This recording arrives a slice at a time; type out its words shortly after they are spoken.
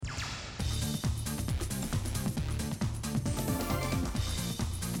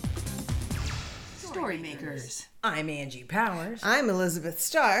Storymakers. I'm Angie Powers. I'm Elizabeth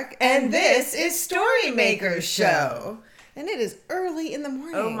Stark, and this is Storymakers Show. And it is early in the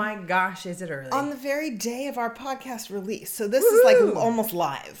morning. Oh my gosh, is it early? On the very day of our podcast release. So this is like almost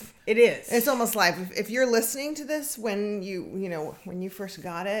live. It is. It's almost live. If you're listening to this when you first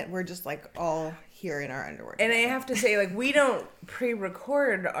got it, we're just like all here in our underwear. And I have to say, like, we don't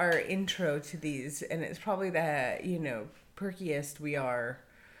pre-record our intro to these, and it's probably the, perkiest we are.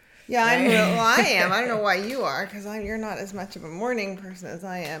 Yeah, I am. I don't know why you are, because you're not as much of a morning person as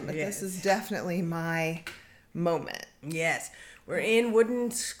I am. But Yes. This is definitely my moment. Yes. We're in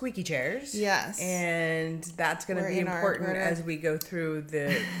wooden squeaky chairs. Yes. And that's going to be in our important as we go through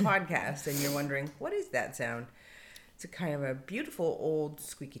the podcast. And you're wondering, what is that sound? It's a kind of a beautiful old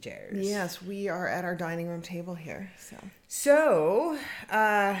squeaky chairs. Yes, we are at our dining room table here. So,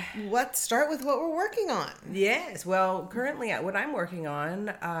 Let's start with what we're working on. yes. Well, currently what I'm working on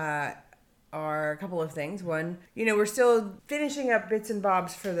are a couple of things. One, we're still finishing up bits and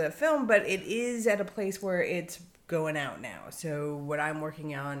bobs for the film, but it is at a place where it's going out now. So what I'm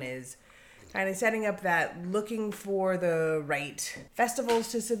working on is kind of setting up that, looking for the right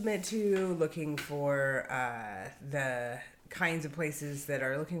festivals to submit to, looking for the kinds of places that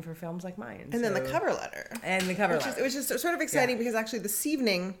are looking for films like mine. And then the cover letter. And the cover letter. Which is sort of exciting because actually this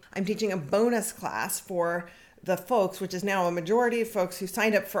evening I'm teaching a bonus class for the folks, which is now a majority of folks who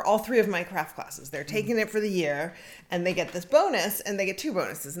signed up for all three of my craft classes. They're taking it for the year and they get this bonus, and they get two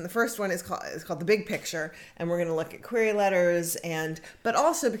bonuses. And the first one is called The Big Picture, and we're going to look at query letters, but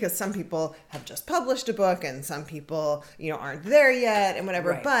also because some people have just published a book and some people, aren't there yet and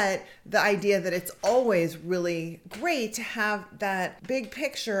whatever. Right. But the idea that it's always really great to have that big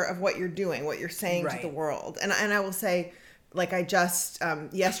picture of what you're doing, what you're saying to the world. And I will say, like, I just,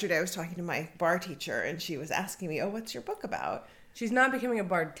 yesterday I was talking to my bar teacher and she was asking me, what's your book about? She's not becoming a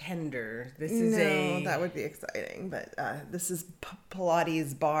bartender. That would be exciting. But this is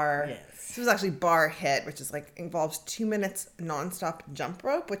Pilates bar. Yes. This was actually Bar Hit, which is involves 2 minutes nonstop jump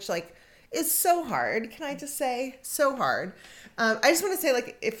rope, which is so hard. Can I just say, so hard. I just want to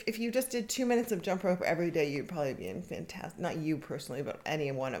say, if you just did 2 minutes of jump rope every day, you'd probably be in fantastic. Not you personally, but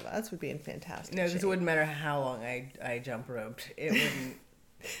any one of us would be in fantastic No, because shape. it wouldn't matter how long I jump roped. It wouldn't.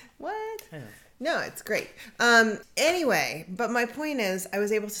 What? I know. No, it's great. Anyway, but my point is, I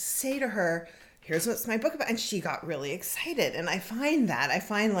was able to say to her, here's what's my book about. And she got really excited. And I find I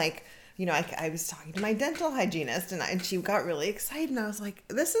was talking to my dental hygienist and she got really excited. And I was like,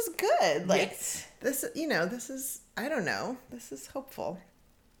 this is good. Yes. This is, I don't know, this is hopeful.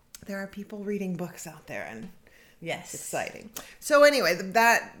 There are people reading books out there and Yes. it's exciting. So anyway,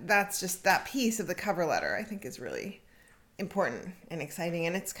 that's just that piece of the cover letter I think is really important and exciting,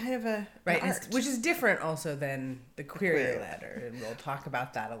 and it's kind of an art. Which is different also than the query letter, and we'll talk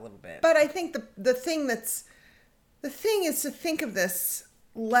about that a little bit. But I think the thing is to think of this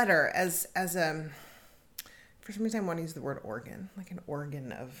letter as for some reason I want to use the word organ, like an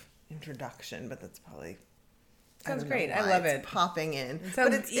organ of introduction, but that's probably Sounds great. I love it. Popping in.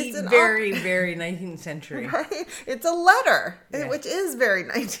 But it's very, very 19th century. Right? It's a letter, Yeah. which is very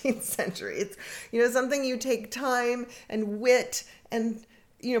 19th century. It's, something you take time and wit and,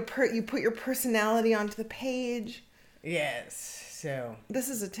 you put your personality onto the page. Yes. So. This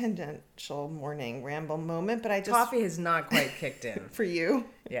is a tangential morning ramble moment, but I just... Coffee has not quite kicked in. For you.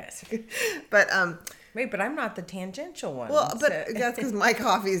 Yes. But, Wait, but I'm not the tangential one. well, but that's because my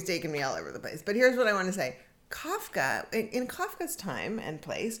coffee is taking me all over the place. But here's what I want to say. Kafka, in Kafka's time and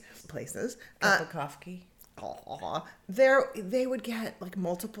places, Kafka. they would get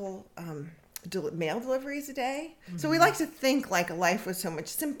multiple mail deliveries a day. Mm-hmm. So we like to think life was so much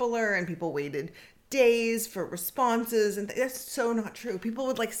simpler and people waited days for responses, and that's so not true. People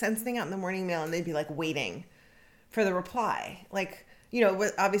would send something out in the morning mail and they'd be waiting for the reply.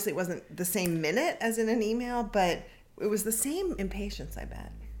 Obviously it wasn't the same minute as in an email, but it was the same impatience, I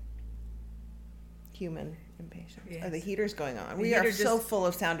bet. Human impatience. Yes. Are the heaters going on? The We are heater so full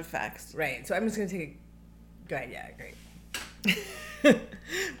of sound effects. Right. So I'm just going to take Go ahead. Yeah, great. We're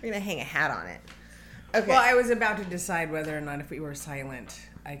going to hang a hat on it. Okay. Well, I was about to decide whether or not if we were silent,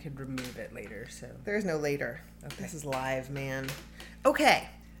 I could remove it later. So There's no later. Okay. This is live, man. Okay.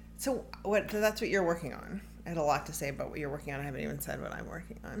 So that's what you're working on. I had a lot to say about what you're working on. I haven't even said what I'm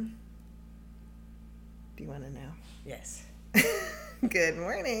working on. Do you want to know? Yes. Good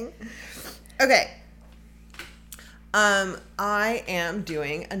morning. Okay. I am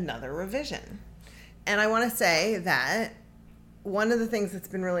doing another revision. And I want to say that one of the things that's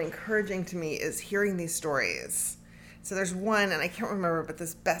been really encouraging to me is hearing these stories. So there's one, and I can't remember, but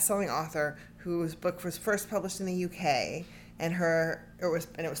this best-selling author whose book was first published in the UK, and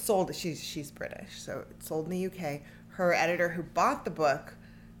it was sold. She's British, so it's sold in the UK. Her editor who bought the book,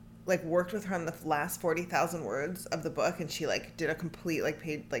 like, worked with her on the last 40,000 words of the book, and she, like, did a complete, like,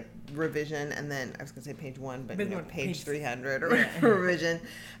 page, like, revision, and then I was gonna say page 1, but page 300 or revision,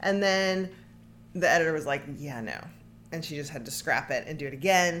 and then the editor was like, yeah, no, and she just had to scrap it and do it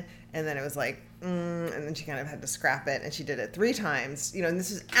again, and then it was like, and then she kind of had to scrap it, and she did it 3 times, and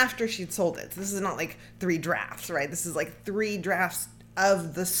this is after she'd sold it. So this is not like 3 drafts, right? This is like 3 drafts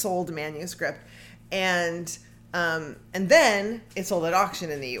of the sold manuscript, and then it sold at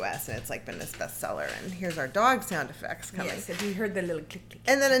auction in the U.S. and it's like been this bestseller. And here's our dog sound effects coming. Yes, if you heard the little click click.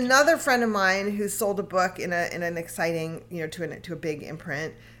 And then another friend of mine who sold a book in an exciting, to a big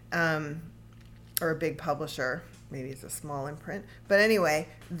imprint, or a big publisher. Maybe it's a small imprint, but anyway,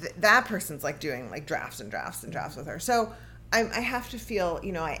 that person's like doing like drafts and drafts and drafts with her. So I have to feel,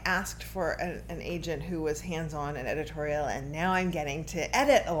 I asked for an agent who was hands-on and editorial, and now I'm getting to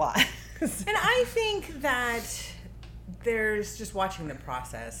edit a lot. And I think that there's just watching the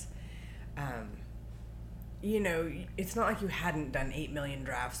process, it's not like you hadn't done 8 million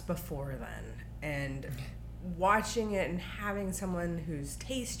drafts before then. And watching it and having someone whose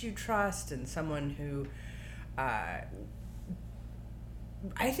taste you trust and someone who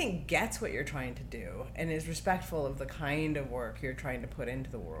I think gets what you're trying to do and is respectful of the kind of work you're trying to put into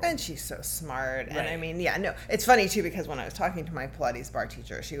the world. And she's so smart. Right. And I mean, yeah, no, it's funny too, because when I was talking to my Pilates bar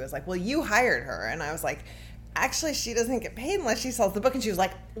teacher, she was like, well, you hired her. And I was like, actually, she doesn't get paid unless she sells the book. And she was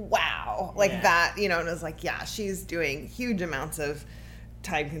like, wow, like that, and I was like, yeah, she's doing huge amounts of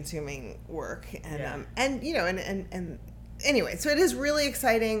time consuming work. And, and anyway, so it is really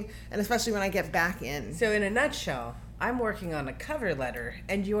exciting. And especially when I get back in. So in a nutshell, I'm working on a cover letter,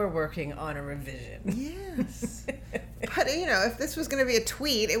 and you're working on a revision. Yes. But, if this was going to be a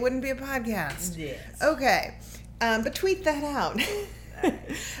tweet, it wouldn't be a podcast. Yes. Okay. But tweet that out.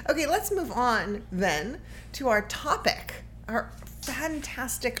 Okay, let's move on then to our topic, our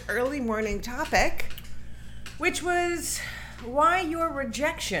fantastic early morning topic. Which was why your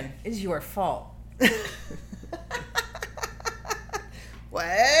rejection is your fault.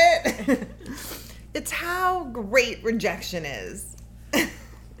 What? It's how great rejection is.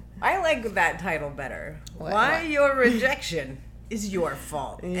 I like that title better. Why your rejection is your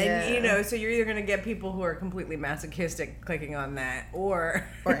fault. Yeah. And, so you're either going to get people who are completely masochistic clicking on that or...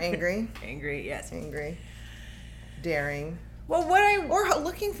 Or angry. Angry, yes. Angry. Daring. Well, Or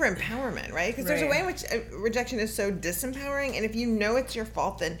looking for empowerment, right? Because there's a way in which rejection is so disempowering, and if you know it's your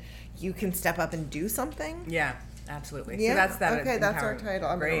fault, then you can step up and do something. Yeah. Absolutely. Yeah. So that's that. Okay, that's our title.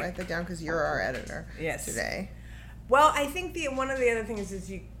 I'm going Great. to write that down because you're our editor today. Well, I think one of the other things is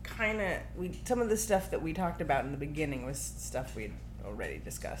some of the stuff that we talked about in the beginning was stuff we'd already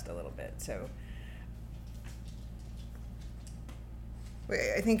discussed a little bit. So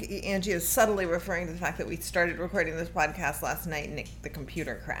I think Angie is subtly referring to the fact that we started recording this podcast last night and the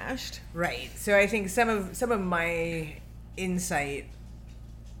computer crashed. Right. So I think some of my insight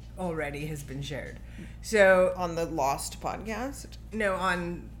already has been shared. So on the Lost podcast? No,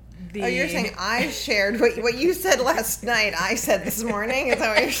 on the... Oh, you're saying I shared what you said last night, I said this morning? Is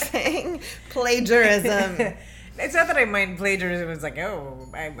that what you're saying? Plagiarism. It's not that I mind plagiarism. It's like, oh,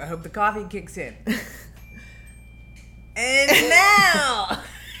 I hope the coffee kicks in. And now,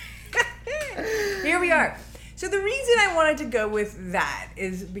 here we are. So the reason I wanted to go with that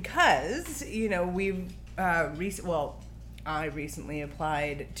is because, we've I recently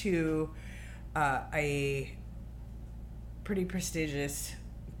applied to a pretty prestigious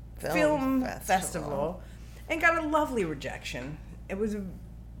film festival and got a lovely rejection. It was a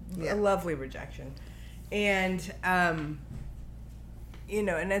lovely rejection. And, and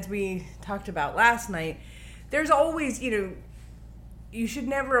as we talked about last night, there's always, you should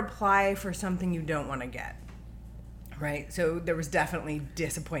never apply for something you don't want to get. Right, so there was definitely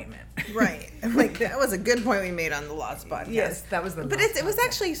disappointment. Right, like that was a good point we made on the Lost podcast. Yes, that was the. But it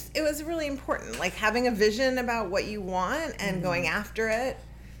was really important, like having a vision about what you want and going after it.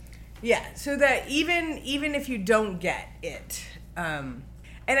 Yeah, so that even if you don't get it, and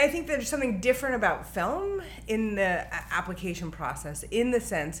I think there's something different about film in the application process, in the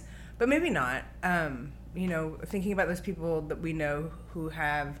sense, but maybe not. Thinking about those people that we know who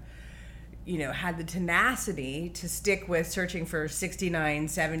have. Had the tenacity to stick with searching for 69,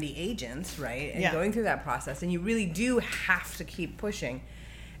 70 agents, right? And going through that process. And you really do have to keep pushing.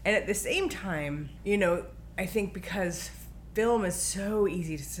 And at the same time, I think because film is so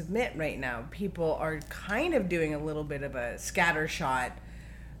easy to submit right now, people are kind of doing a little bit of a scattershot.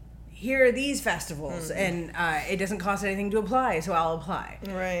 Here are these festivals, and it doesn't cost anything to apply, so I'll apply.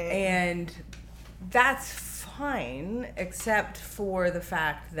 Right. And that's fine, except for the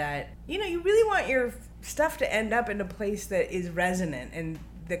fact that, you know, you really want your stuff to end up in a place that is resonant, and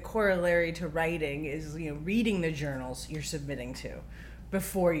the corollary to writing is, you know, reading the journals you're submitting to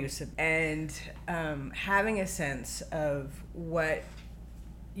before you submit, and having a sense of what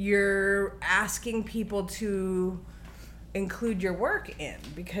you're asking people to include your work in,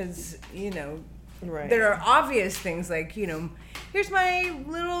 because, you know, Right. there are obvious things like, you know, here's my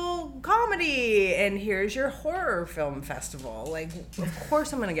little comedy and here's your horror film festival. Like, of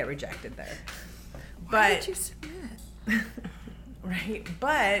course I'm going to get rejected there. Why did you submit? Right.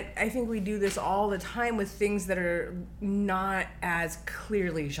 But I think we do this all the time with things that are not as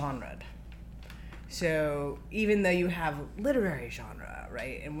clearly genred. So even though you have literary genre,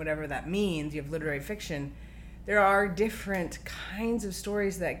 right, and whatever that means, you have literary fiction, there are different kinds of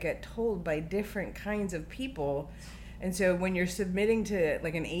stories that get told by different kinds of people. And so when you're submitting to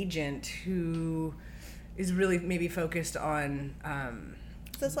like an agent who is really maybe focused on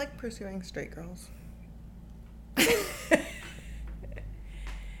Is this like pursuing straight girls?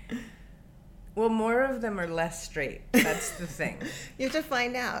 well, more of them are less straight. That's the thing. You have to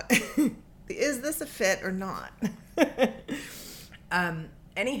find out. Is this a fit or not?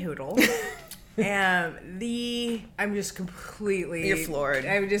 Any hoodle. I'm just completely... You're floored.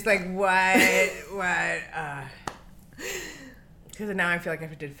 I'm just like, what? Because now I feel like I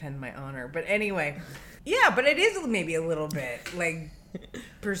have to defend my honor. But anyway, yeah, but it is maybe a little bit like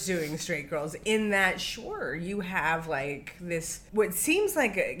pursuing straight girls in that, sure, you have like this, what seems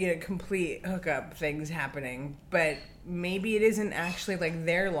like a, you know, complete hookup things happening, but maybe it isn't actually like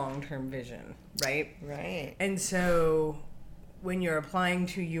their long-term vision, right? Right. And so when you're applying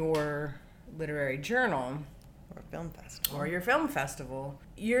to your literary journal Or film festival. or your film festival,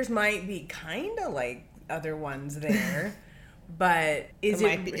 yours might be kind of like other ones there, but is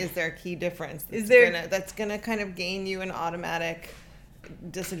there a key difference that's gonna kind of gain you an automatic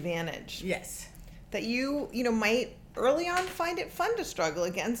disadvantage? Yes. That you might early on find it fun to struggle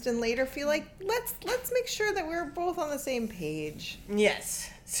against, and later feel like let's make sure that we're both on the same page. Yes.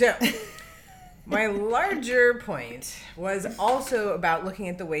 So my larger point was also about looking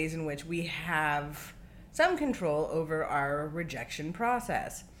at the ways in which we have some control over our rejection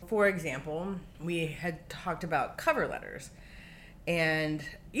process. For example, we had talked about cover letters. And,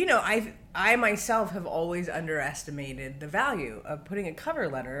 you know, I myself have always underestimated the value of putting a cover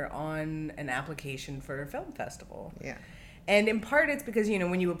letter on an application for a film festival. Yeah. And in part it's because, you know,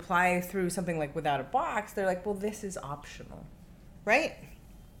 when you apply through something like Without a Box, they're like, well, this is optional. Right.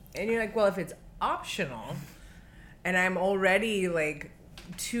 And you're like, well, if it's optional and I'm already like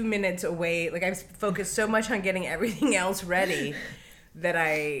 2 minutes away, like I've focused so much on getting everything else ready that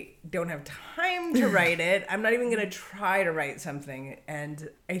I don't have time to write it. I'm not even going to try to write something. And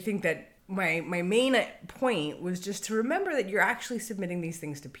I think that my main point was just to remember that you're actually submitting these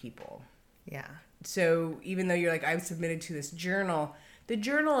things to people. Yeah. So even though you're like, I've submitted to this journal, the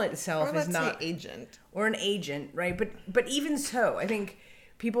journal itself is not... Say agent. Or an agent, right? But even so, I think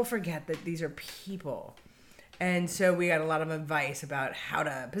people forget that these are people. And so we got a lot of advice about how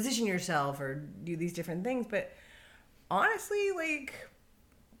to position yourself or do these different things. But honestly, like,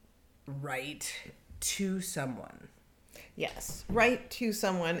 write to someone. Yes. Write to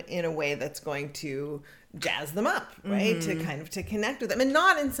someone in a way that's going to jazz them up, right? Mm-hmm. To kind of to connect with them. And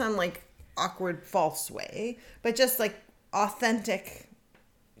not in some like awkward, false way, but just like authentic,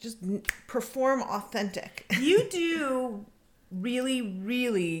 just perform authentic. You do really,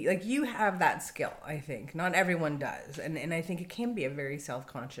 really, like, you have that skill, I think. Not everyone does. And I think it can be a very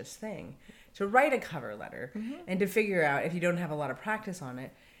self-conscious thing to write a cover letter and to figure out, if you don't have a lot of practice on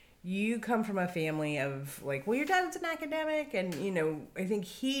it, you come from a family of like, well, your dad's an academic, and, you know, I think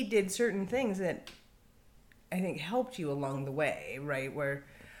he did certain things that I think helped you along the way, right? Where,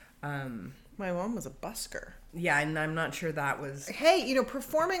 My mom was a busker. yeah, and I'm not sure that was... Hey, you know,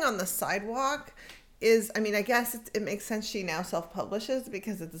 performing on the sidewalk is, I mean, I guess it makes sense she now self-publishes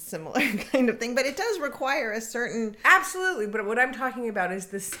because it's a similar kind of thing, but it does require a certain... Absolutely, but what I'm talking about is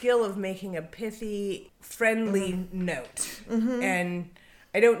the skill of making a pithy, friendly note. And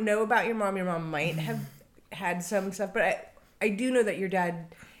I don't know about your mom. Your mom might have had some stuff, but I do know that your dad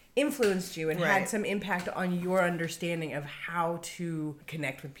influenced you and had some impact on your understanding of how to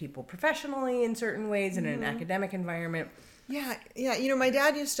connect with people professionally in certain ways in an academic environment. Yeah. You know, my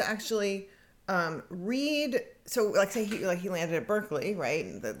dad used to actually read. So, like, say he landed at Berkeley, right,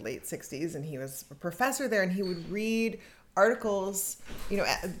 in the late '60s, and he was a professor there, and he would read articles, you know,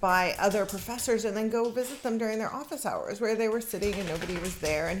 by other professors, and then go visit them during their office hours where they were sitting and nobody was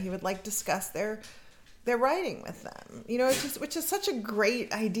there, and he would like discuss their they're writing with them. You know, it's just, which is such a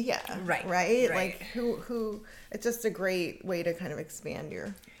great idea. Right. Like who it's just a great way to kind of expand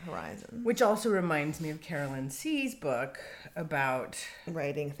your horizon. Which also reminds me of Carolyn C's book about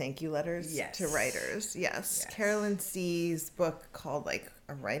writing thank you letters to writers. Yes. Carolyn C's book called like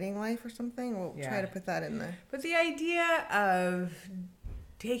A Writing Life or something. We'll try to put that in there. But the idea of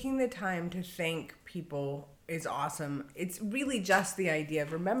taking the time to thank people is awesome. It's really just the idea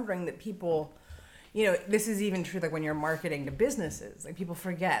of remembering that people, you know, this is even true like when you're marketing to businesses. Like people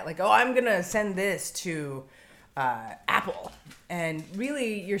forget, like, oh, I'm going to send this to Apple. And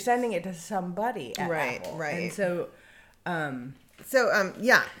really you're sending it to somebody at Apple. Right. And so... So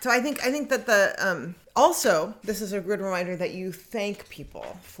I think that the also this is a good reminder that you thank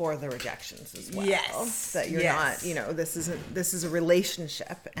people for the rejections as well. Yes. That you're not, you know, this is a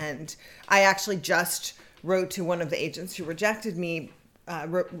relationship. And I actually just wrote to one of the agents who rejected me,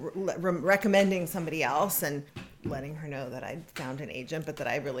 recommending somebody else and letting her know that I'd found an agent, but that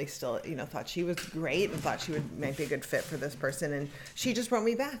I really still, you know, thought she was great and thought she might be a good fit for this person. And she just wrote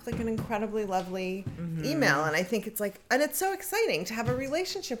me back like an incredibly lovely email. And I think it's like, and it's so exciting to have a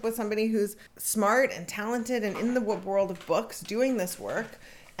relationship with somebody who's smart and talented and in the world of books doing this work.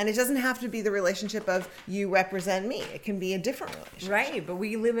 And it doesn't have to be the relationship of you represent me. It can be a different relationship. Right. But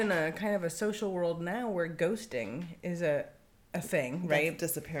we live in a kind of a social world now where ghosting is a thing, right?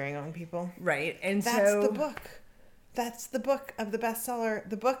 That's disappearing on people. Right. And that's the book. That's the book of the bestseller.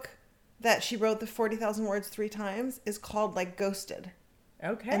 The book that she wrote the 40,000 words 3 times is called like Ghosted.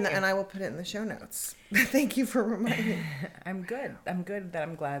 Okay. And I will put it in the show notes. Thank you for reminding me. I'm good. I'm glad that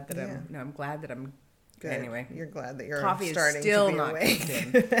I'm glad that I'm good. Anyway, you're glad that your coffee starting is still to be not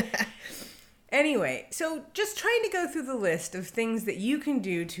awake. Anyway, so just trying to go through the list of things that you can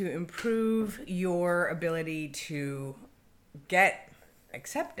do to improve your ability to get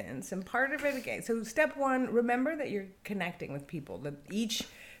acceptance, and part of it again. So step 1, remember that you're connecting with people. That each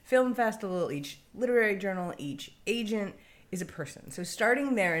film festival, each literary journal, each agent is a person. So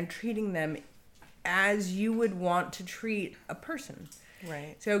starting there and treating them as you would want to treat a person.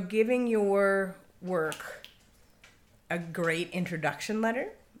 Right. So giving your work a great introduction letter,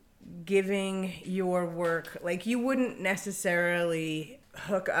 giving your work, like you wouldn't necessarily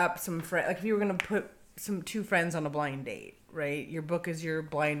hook up some friend, like if you were going to put two friends on a blind date, right? Your book is your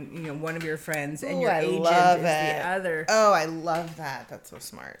blind, you know, one of your friends, and your agent is the other. Oh, I love that. That's so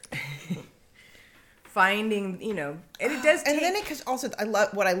smart. Finding, you know, and it does take... And then it could also, I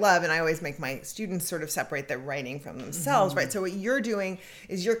love, and I always make my students sort of separate their writing from themselves, right? So what you're doing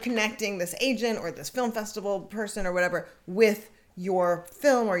is you're connecting this agent or this film festival person or whatever with your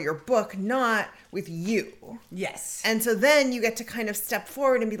film or your book, not with you. Yes. And so then you get to kind of step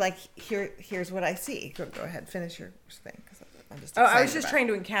forward and be like, here's what I see. Go ahead, finish your thing. I'm just I was just trying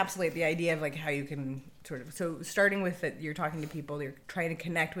to encapsulate the idea of like how you can sort of, so starting with that you're talking to people, you're trying to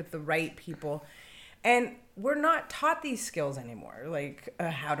connect with the right people. And we're not taught these skills anymore, like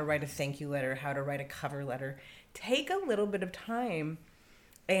how to write a thank you letter, how to write a cover letter. Take a little bit of time,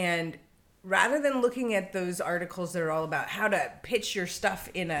 and rather than looking at those articles that are all about how to pitch your stuff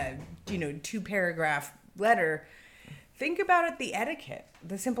in a, 2-paragraph letter, think about it,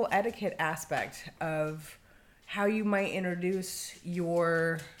 the simple etiquette aspect of how you might introduce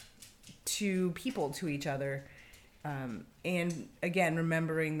your two people to each other. And again,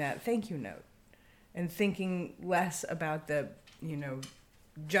 remembering that thank you note. And thinking less about the,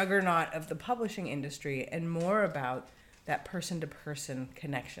 juggernaut of the publishing industry and more about that person-to-person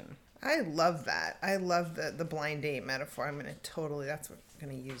connection. I love that. I love the blind date metaphor. I'm going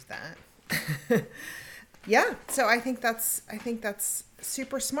to use that. Yeah. So I think that's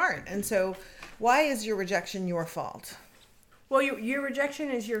super smart. And so why is your rejection your fault? Well, your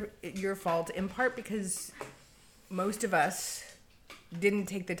rejection is your fault in part because most of us didn't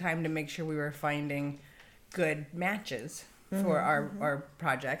take the time to make sure we were finding good matches for our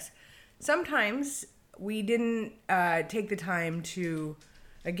projects. Sometimes we didn't take the time to,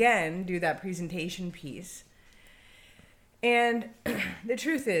 again, do that presentation piece. And the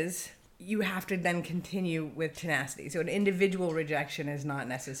truth is, you have to then continue with tenacity. So an individual rejection is not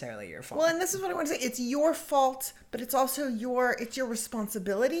necessarily your fault. Well, and this is what I want to say. It's your fault, but it's also your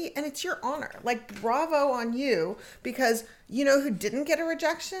responsibility and it's your honor. Like, bravo on you, because you know who didn't get a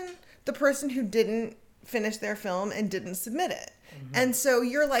rejection? The person who didn't finish their film and didn't submit it. Mm-hmm. And so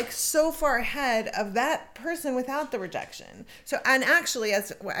you're like so far ahead of that person without the rejection. So, and actually,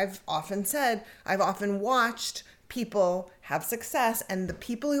 as I've often said, I've often watched people have success, and the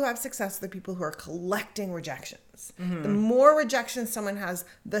people who have success are the people who are collecting rejections. Mm-hmm. The more rejections someone has,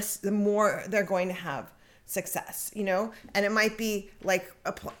 the more they're going to have success, And it might be like,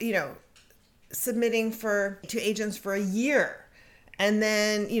 submitting to agents for a year. And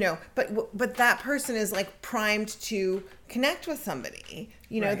then, but that person is like primed to connect with somebody.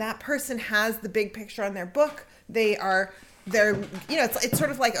 Right. That person has the big picture on their book. They're, it's sort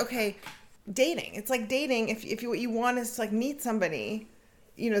of like, okay, dating. It's like dating. If what you want is to like meet somebody,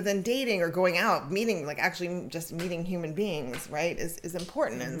 then dating or going out, meeting, like actually just meeting human beings, right, is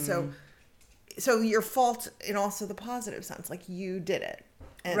important. And so your fault in also the positive sense, like you did it.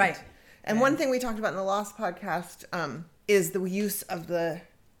 And, right. And one thing we talked about in the Lost podcast, is the use of the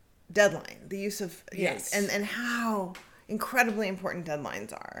deadline, the use of yes, and how incredibly important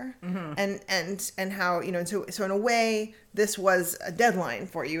deadlines are, and how and so in a way this was a deadline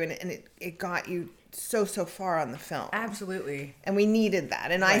for you, and it got you so far on the film. Absolutely. And we needed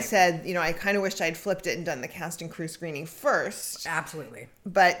that. And right. I said, I kind of wished I'd flipped it and done the cast and crew screening first. Absolutely.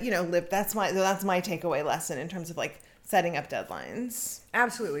 But that's my takeaway lesson in terms of like setting up deadlines.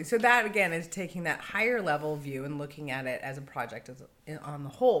 Absolutely. So that, again, is taking that higher level view and looking at it as a project on the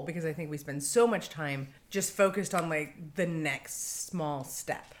whole, because I think we spend so much time just focused on like the next small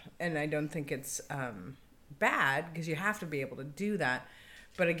step. And I don't think it's bad, because you have to be able to do that.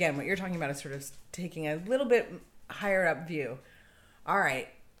 But again, what you're talking about is sort of taking a little bit higher up view. All right,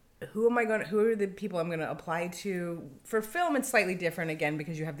 who are the people I'm going to apply to? For film, it's slightly different, again,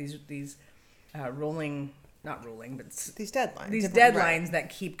 because you have these these deadlines that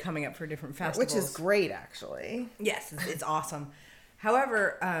keep coming up for different festivals. Which is great, actually. Yes, it's awesome.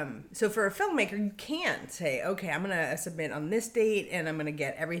 However, so for a filmmaker, you can say, okay, I'm going to submit on this date, and I'm going to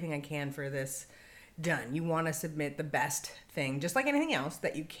get everything I can for this done. You want to submit the best thing, just like anything else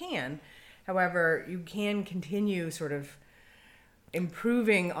that you can. However, you can continue sort of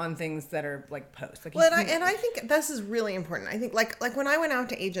improving on things that are like post. Like, I think this is really important. I think like when I went out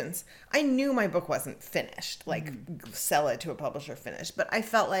to agents, I knew my book wasn't finished, like sell it to a publisher finished, but I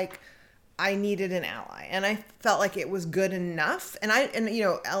felt like I needed an ally, and I felt like it was good enough. And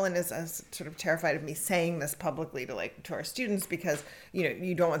Ellen is sort of terrified of me saying this publicly to our students, because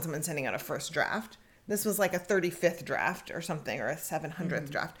you don't want someone sending out a first draft. This was like a 35th draft or something, or a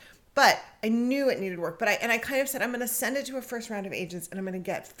 700th draft. But I knew it needed work. But I kind of said, I'm going to send it to a first round of agents, and I'm going to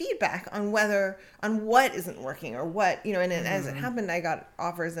get feedback on what isn't working, or what, and as it happened, I got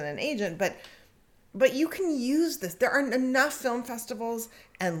offers and an agent. But you can use this. There are enough film festivals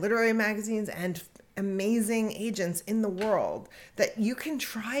and literary magazines and amazing agents in the world that you can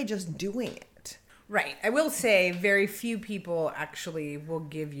try just doing it. Right. I will say very few people actually will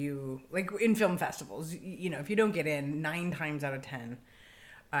give you, like in film festivals, if you don't get in 9 times out of 10,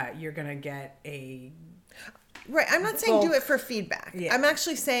 you're going to get a... Right. I'm not saying do it for feedback. Yeah. I'm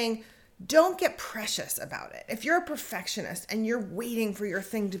actually saying don't get precious about it. If you're a perfectionist and you're waiting for your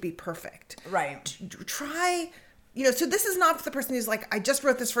thing to be perfect. Right. Try... so this is not for the person who's like, I just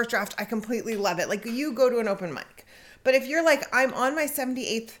wrote this first draft, I completely love it. Like, you go to an open mic. But if you're like, I'm on my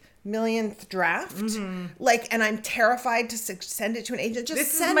 78th millionth draft, and I'm terrified to send it to an agent, send it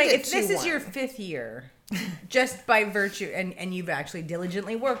to one. If this is your 5th year, just by virtue, and you've actually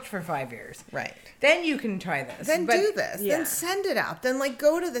diligently worked for 5 years, right? Then you can try this. Then do this. Yeah. Then send it out. Then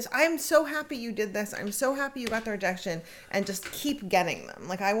go to this. I'm so happy you did this. I'm so happy you got the rejection, and just keep getting them.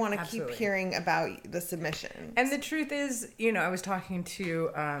 Like, I want to keep hearing about the submission. And the truth is, I was talking to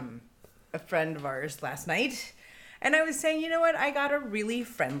a friend of ours last night, and I was saying, you know what? I got a really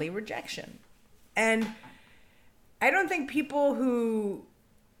friendly rejection. And I don't think people who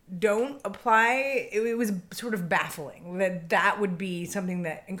don't apply, it was sort of baffling that would be something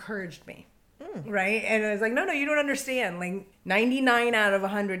that encouraged me. Right? And I was like, no, you don't understand. Like 99 out of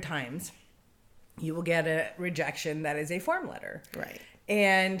 100 times, you will get a rejection that is a form letter. Right.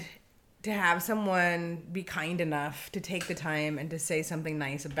 And to have someone be kind enough to take the time and to say something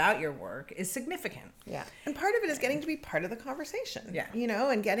nice about your work is significant. Yeah. And part of it is getting to be part of the conversation. Yeah.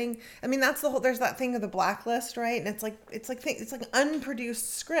 And getting, that's the whole, there's that thing of the blacklist, right? And it's like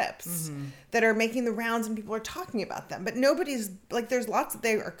unproduced scripts that are making the rounds and people are talking about them. But nobody's, like, there's lots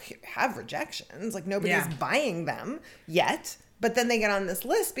that have rejections. Like, nobody's buying them yet. But then they get on this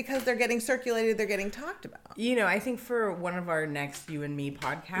list because they're getting circulated, they're getting talked about. I think for one of our next You and Me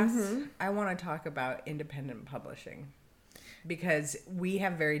podcasts, I want to talk about independent publishing, because we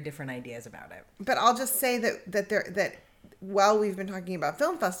have very different ideas about it. But I'll just say that while we've been talking about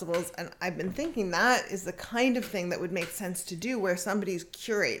film festivals, and I've been thinking that is the kind of thing that would make sense to do, where somebody's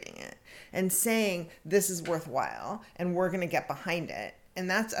curating it and saying this is worthwhile and we're going to get behind it. And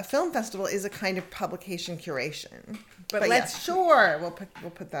that's a film festival is a kind of publication curation. But let's we'll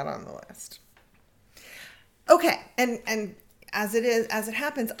put that on the list. Okay, and as it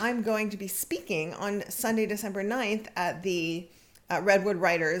happens, I'm going to be speaking on Sunday, December 9th at the Redwood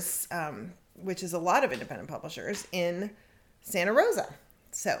Writers which is a lot of independent publishers in Santa Rosa.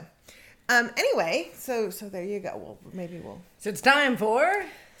 So, anyway, so there you go. Well, maybe we'll. So it's time for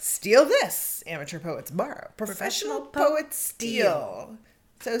Steal This. Amateur poets borrow. Professional poets steal.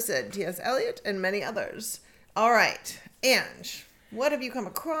 So said T.S. Eliot and many others. All right, Ange, what have you come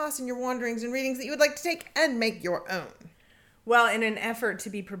across in your wanderings and readings that you would like to take and make your own? Well, in an effort to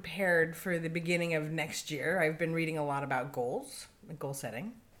be prepared for the beginning of next year, I've been reading a lot about goals, goal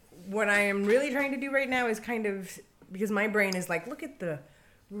setting. What I am really trying to do right now is kind of, because my brain is like, look at the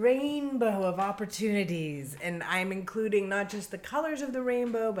rainbow of opportunities. And I'm including not just the colors of the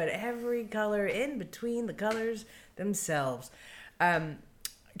rainbow, but every color in between the colors themselves.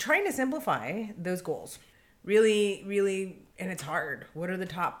 Trying to simplify those goals. Really, really, and it's hard. What are the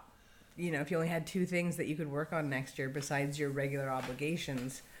top, if you only had 2 things that you could work on next year besides your regular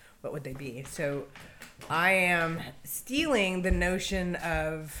obligations, what would they be? So I am stealing the notion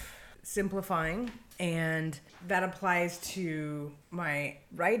of simplifying, and that applies to my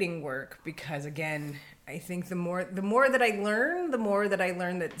writing work because, again, I think the more that I learn,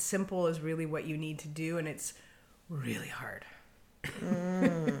 that simple is really what you need to do, and it's really hard.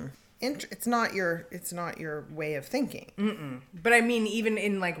 It's not your way of thinking. Mm-mm. But I mean, even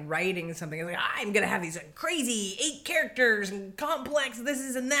in like writing something, it's like I'm gonna have these crazy 8 characters and complex this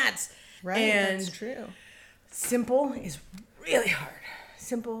is and that's. Right, and that's true. Simple is really hard.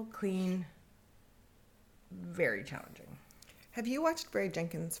 Simple, clean, very challenging. Have you watched Barry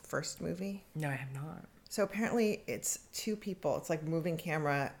Jenkins' first movie? No, I have not. So apparently, it's 2 people. It's like moving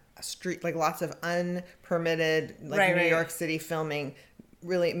camera, street, like lots of unpermitted, like New York City filming.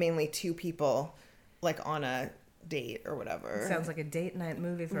 Really, mainly 2 people, like on a date or whatever. It sounds like a date night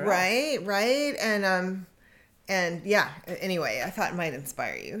movie for us. Right, and yeah. Anyway, I thought it might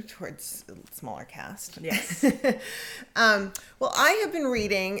inspire you towards a smaller cast. Yes. Well, I have been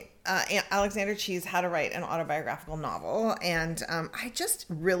reading Alexander Chee's How to Write an Autobiographical Novel, and I just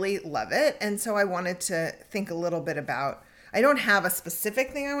really love it. And so I wanted to think a little bit about. I don't have a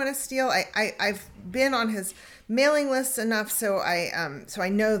specific thing I want to steal. I've been on his mailing list enough, so I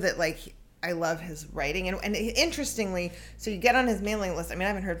know that like I love his writing, and interestingly, so you get on his mailing list. I mean, I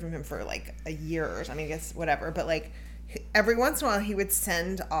haven't heard from him for like a year or so. I mean, I guess whatever, but like every once in a while he would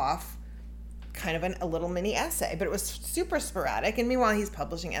send off kind of a little mini essay, but it was super sporadic. And meanwhile, he's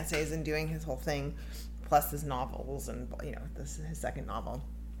publishing essays and doing his whole thing, plus his novels, and this is his second novel.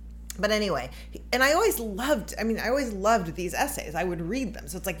 But anyway, and I always loved these essays. I would read them.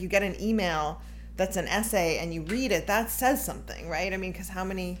 So it's like you get an email that's an essay and you read it. That says something, right? I mean, because how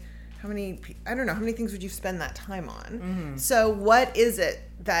many, I don't know, how many things would you spend that time on? Mm-hmm. So what is it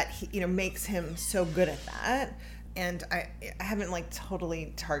that, makes him so good at that? And I haven't like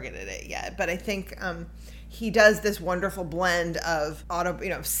totally targeted it yet, but I think he does this wonderful blend of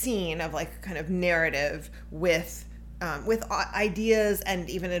scene of like kind of narrative with ideas and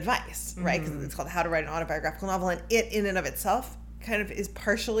even advice, right? Because it's called How to Write an Autobiographical Novel, and it in and of itself kind of is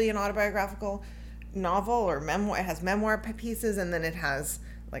partially an autobiographical novel or memoir. It has memoir pieces, and then it has,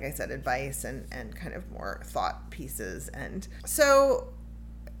 like I said, advice and kind of more thought pieces. And so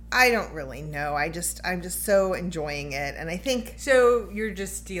I don't really know. I'm just so enjoying it, and I think so. You're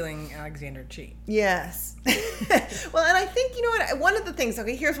just stealing Alexander Chee. Yes. Well, and I think one of the things.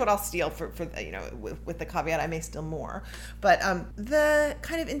 Okay, here's what I'll steal for with the caveat I may steal more, but the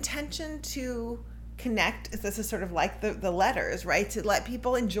kind of intention to connect. This is sort of like the letters, right? To let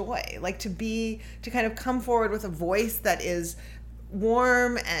people enjoy, like to kind of come forward with a voice that is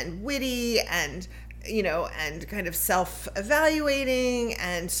warm and witty and and kind of self-evaluating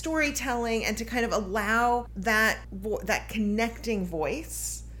and storytelling, and to kind of allow that connecting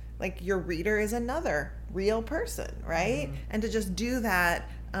voice, like your reader is another real person, right? Mm-hmm. And to just do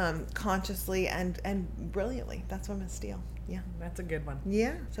that consciously and brilliantly. That's what I'm gonna steal. Yeah, that's a good one.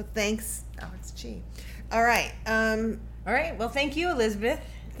 Yeah. So thanks, Alex Chee. All right. All right. Well, thank you, Elizabeth.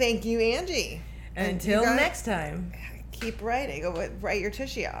 Thank you, Angie. And until next time. Keep writing. Go write your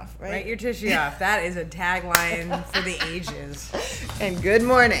tushy off, right? Write your tushy off. That is a tagline for the ages. And good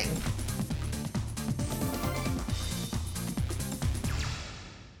morning.